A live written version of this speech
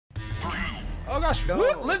Oh gosh, No.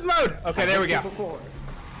 Woo, live mode. Okay, there we go. Before.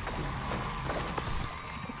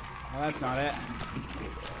 Well, that's not it.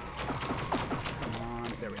 Come on,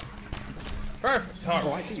 there we go. Perfect. All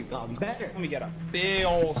Oh, right. I see you got better. Let me get a big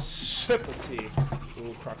ol' sip of tea.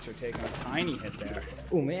 Ooh, CRUXER taking a tiny hit there.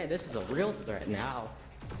 Oh man, this is a real threat now.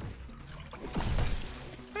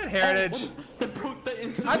 That Hertage.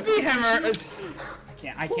 I beat him.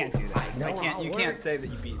 I can't do that. You can't say that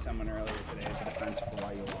you beat someone earlier today as a defense for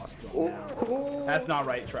why you lost to him now. That's not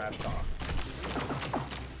right, trash talk.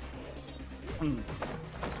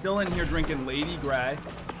 Still in here drinking Lady Grey,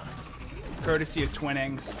 courtesy of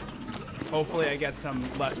Twinnings. Hopefully I get some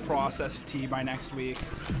less processed tea by next week.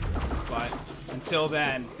 But until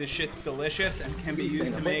then, this shit's delicious and can be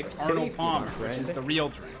used to make Arnold Palmer, which is the real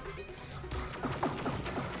drink.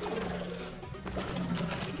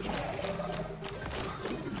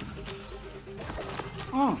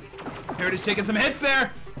 Hertage taking some hits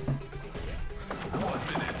there.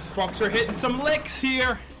 CRUXER hitting some licks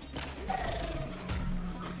here.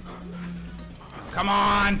 Come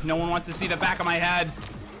on! No one wants to see the back of my head.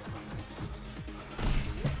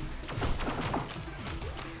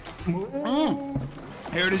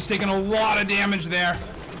 Hertage taking a lot of damage there.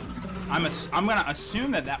 I'm gonna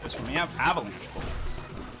assume that was from the avalanche bullets.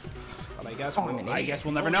 But I guess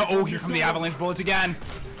we'll never know. Oh, here come the avalanche bullets again.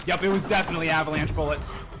 Yep, it was definitely avalanche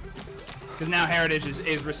bullets. Because now Hertage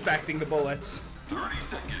is respecting the bullets. 30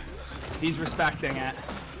 seconds. He's respecting it.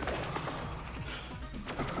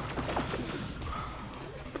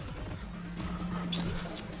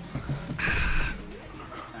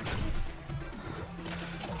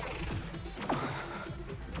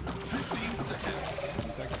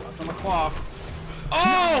 Left on the clock.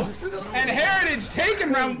 Oh! And Hertage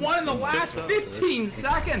taking round 1 in the last 15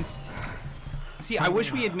 seconds. See, I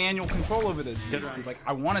wish we had manual control over those views, because like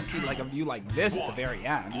I want to see like a view like this at the very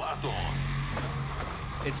end.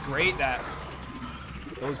 It's great that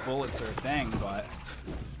those bullets are a thing, but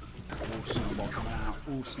ooh, snowball coming out.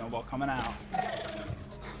 Ooh, snowball coming out.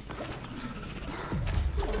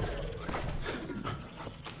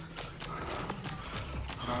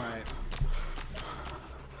 Alright.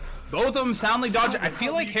 Both of them soundly dodging. I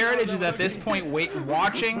feel like Hertage is at this point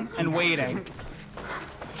watching and waiting.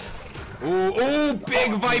 Ooh, ooh,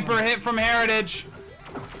 big Viper hit from Hertage.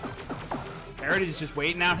 Hertage is just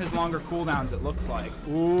waiting out his longer cooldowns, it looks like.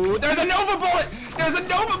 Ooh, there's a Nova bullet! There's a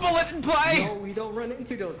Nova bullet in play! No, we don't run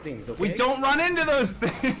into those things, okay? We don't run into those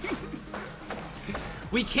things.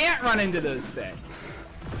 We can't run into those things.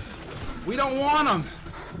 We don't want them.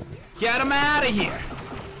 Get them out of here.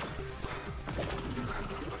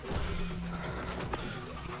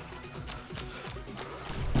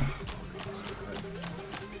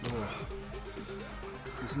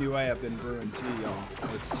 This new way I've been brewing tea, y'all.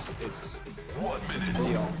 It's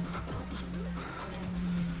real.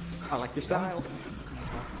 I like your style.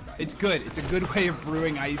 It's good. It's a good way of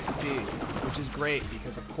brewing iced tea, which is great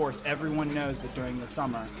because, of course, everyone knows that during the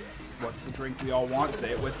summer, what's the drink we all want?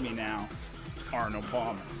 Say it with me now. Arnold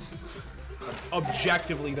Palmer's.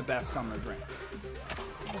 Objectively the best summer drink.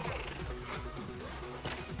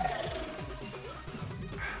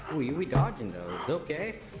 Ooh, you be dodging those,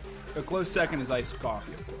 okay? A close second is iced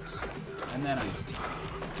coffee, of course. And then iced tea.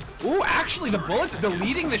 Ooh, actually, the bullet's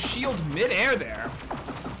deleting the shield mid-air there.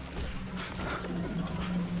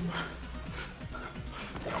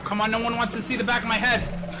 Oh, come on, no one wants to see the back of my head.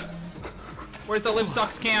 Where's the live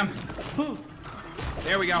sucks cam?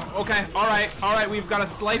 There we go. Okay, all right, we've got a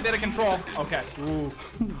slight bit of control. Okay. Ooh.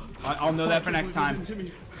 I'll know that for next time.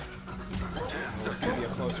 Oh, it's gonna be a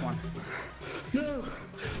close one.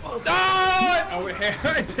 Oh!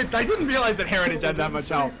 Hertage! I didn't realize that Hertage had that much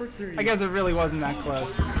health. I guess it really wasn't that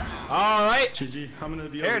close. All right,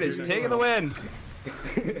 Hertage taking the win.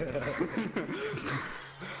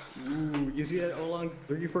 Ooh, you see that Olong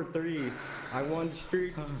 3 for 3. I won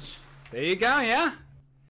streak. There you go, yeah.